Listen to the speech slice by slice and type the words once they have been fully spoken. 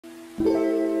What's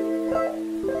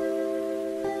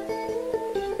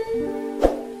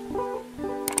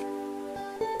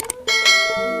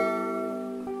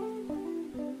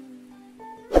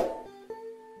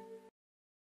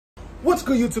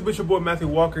good, YouTube? It's your boy Matthew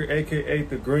Walker, aka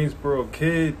the Greensboro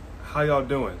Kid. How y'all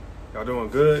doing? Y'all doing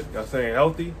good? Y'all staying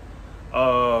healthy?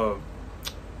 I'm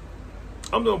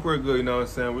doing pretty good, you know what I'm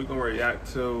saying? We're gonna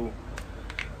react to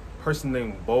a person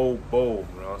named Bol Bol.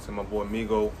 You know what I'm saying? My boy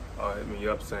Migo hit me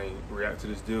up saying react to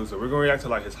this dude. So we're gonna react to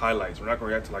like his highlights. We're not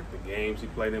gonna react to like the games he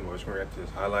played in, but we're just gonna react to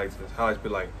his highlights. His highlights be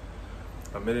like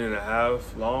a minute and a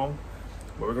half long.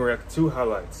 But we're gonna react to two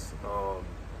highlights.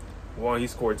 One, he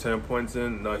scored 10 points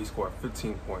in. Another, he scored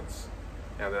 15 points.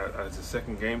 And that's his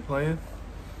second game playing.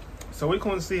 So we're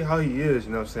going to see how he is,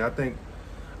 you know what I'm saying?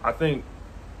 I think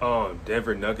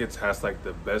Denver Nuggets has like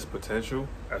the best potential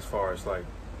as far as like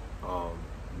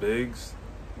bigs.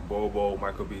 Bol Bol,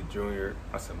 Michael B. Jr.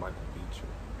 I said Michael B. Jr.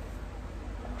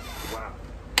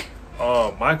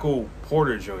 Wow. Michael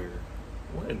Porter Jr.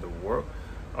 What in the world?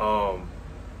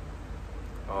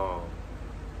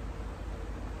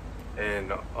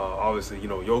 And obviously, you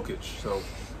know, Jokic. So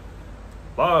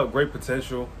a lot of great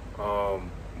potential.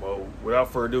 Well,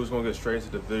 without further ado, we're gonna get straight into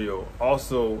the video.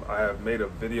 Also, I have made a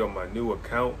video on my new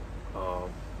account,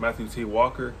 Matthew T.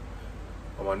 Walker,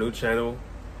 on my new channel.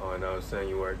 And I was saying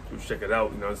you check it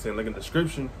out. You know what I'm saying? Link in the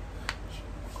description.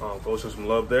 Go show some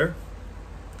love there.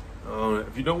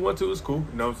 If you don't want to, it's cool.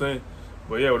 You know what I'm saying?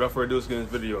 But yeah, without further ado, let's get in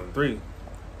this video in 3,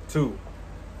 2.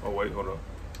 Oh wait, hold up.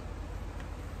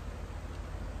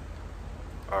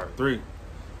 All right, 3,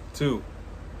 2,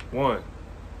 1.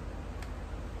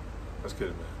 Let's get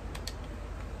it, man.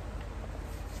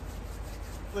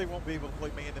 They won't be able to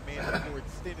play man-to-man for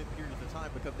extended periods of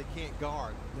time because they can't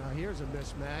guard. Now here's a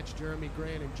mismatch. Jeremy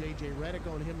Grant and J.J. Redick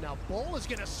on him. Now Bol is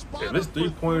going to spot. If this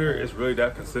three-pointer is really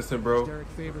that consistent, bro,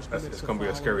 it's going to be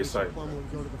a scary sight.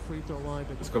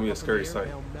 It's going to be a scary sight.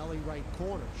 Now Melly right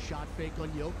corner. Shot fake on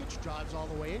Jokic. Drives all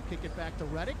the way in. Kick it back to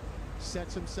Redick.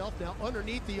 Sets himself now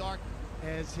underneath the arc.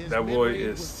 As his that boy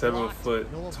is 7 foot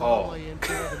tall.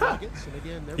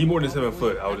 He more than 7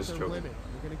 foot. I was just joking.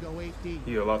 Go 8 deep.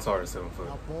 He a lot taller than 7 foot.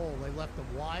 Now Bol, they left him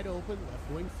wide open.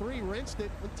 Left wing 3, rinsed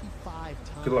it 25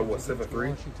 times. Feel like what, 7'3"?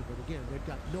 But again, they've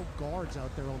got no guards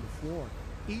out there on the floor.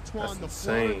 Each one that's the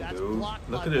insane, floor, dude.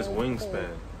 Look at his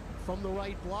wingspan. From the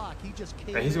right block, he just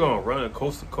came. And he's gonna run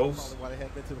coast to coast. Probably why they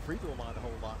hadn't been to the free throw line a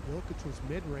whole lot. Jokic was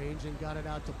mid-range and got it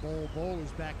out to Bol. Bol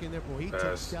who's back in there. Boy, he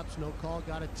took steps, no call.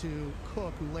 Got it to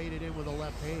Cook, who laid it in with a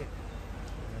left hand.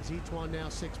 As each one now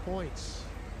 6 points.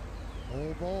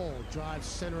 Bol drives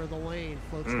center of the lane,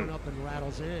 floats one up and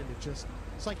rattles in. It's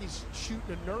like he's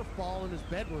shooting a Nerf ball in his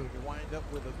bedroom. You wind up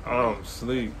with a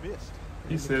sleep.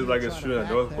 He says like it's shooting a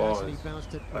Nerf ball in his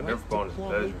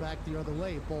bedroom. Back the other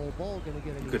way. Bol going to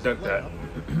get a could dunk that.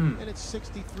 And it's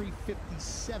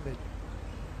 63-57. They're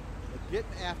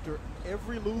getting after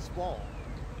every loose ball.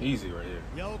 Easy right here.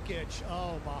 Jokic,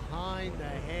 behind the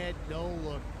head, no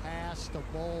look pass to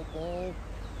Bol.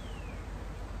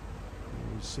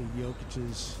 We see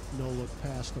Jokic's no-look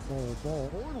pass to Bol.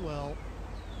 Going well.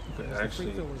 You can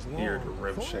actually hear the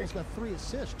rim shake. He's got 3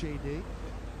 assists, JD.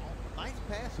 Nice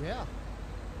pass. Yeah.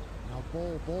 Now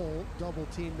Bol double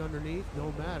teamed underneath.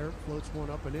 No matter. Floats one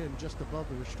up and in just above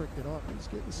the restricted arc. He's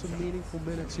getting some meaningful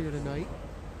minutes here tonight.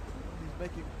 He's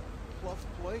making plus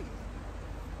plays.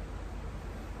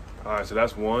 All right, so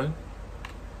that's one.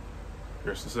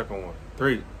 Here's the second one.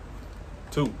 3,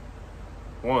 2,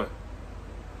 1.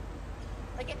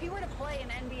 Like if you were to play in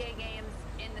NBA games,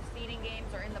 in the seeding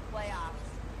games, or in the playoffs,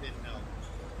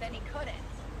 then he couldn't.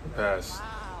 Pass.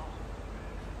 Wow.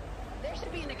 There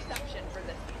should be an exception for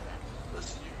this season.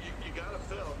 Listen, you got to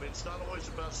film. It's not always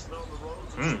about smelling the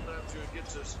roses. Sometimes you get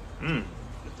this,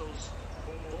 get those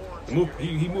thorns.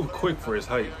 He moved quick for his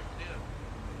height.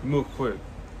 He moved quick.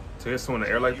 To get someone in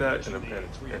the air like that and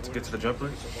to get to the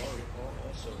jumper.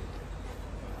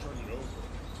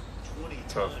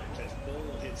 Tough.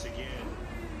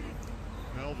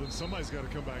 Melvin, somebody's got to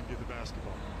come back and get the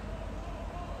basketball.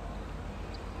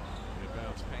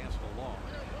 Inbounds pass along.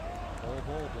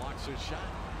 Bol blocks his shot.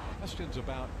 Questions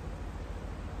about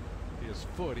his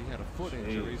foot. He had a foot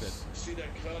injury. See that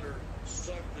cutter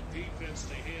suck the defense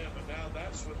to him, and now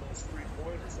that's when those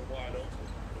three-pointers are wide open.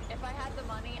 If I had the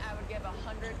money, I would give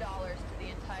 $100 to the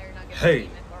entire Nuggets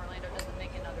team if Orlando doesn't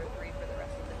make another 3 for the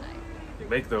rest of the night.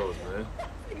 Make those, man.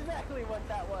 That's exactly what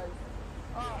that was.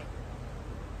 Oh.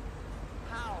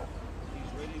 How?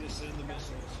 He's ready to send the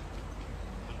missiles.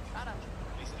 Got him.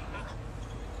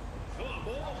 Come on,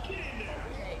 Bol, get in there.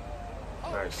 Okay.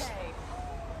 Nice. Okay.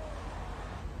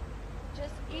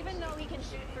 Just even though he can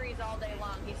shoot threes all day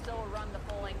long, he still will run the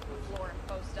full length of the floor.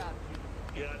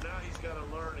 Yeah, now he's got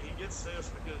to learn. He gets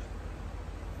this because.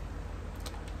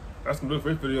 That's gonna do it for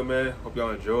this video, man. Hope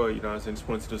y'all enjoy. You know what I'm saying? Just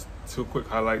wanted to just 2 quick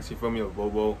highlights. You feel me? Of Bol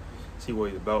Bol, see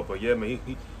what he's about. But yeah, man,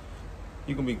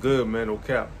 he gonna be good, man. No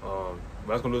cap. But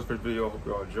that's gonna do it for this video. Hope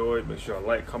y'all enjoyed. Make sure y'all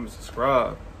like, comment,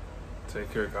 subscribe.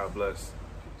 Take care. God bless.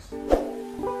 Peace.